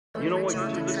know what? You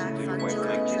should listen to your wife.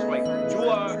 Like, she's right. You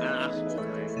are an asshole,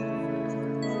 man.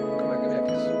 Come here, give me a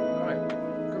kiss. Come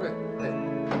here.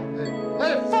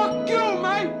 Hey, fuck you,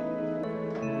 man!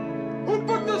 Who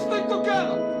put this thing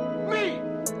together? Me!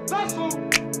 That's who!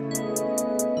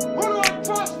 Who do I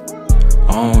trust?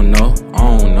 I don't know.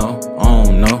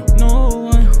 No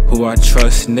one. Who I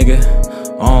trust, nigga?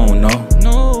 I don't know.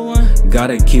 No one.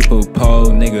 Gotta keep a pole,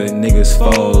 niggas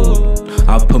fold.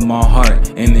 I put my heart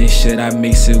in this shit, I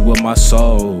mix it with my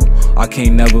soul. I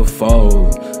can't never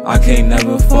fold.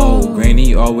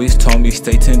 Granny always told me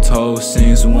stay 10 toes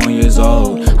since 1 year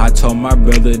old. I told my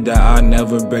brother that I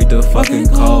never break the fucking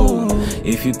code.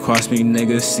 If you cross me,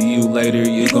 nigga, see you later,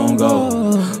 you gon' go.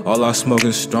 All I smoke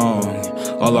is strong.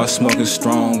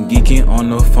 Geeking on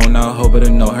the phone, I hope to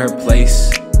know her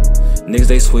place. Niggas,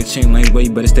 they switching lanes, but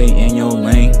you better stay in your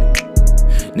lane.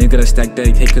 Nigga, gotta stack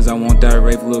that cake cause I want that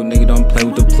rape. Little nigga, don't play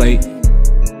with the plate.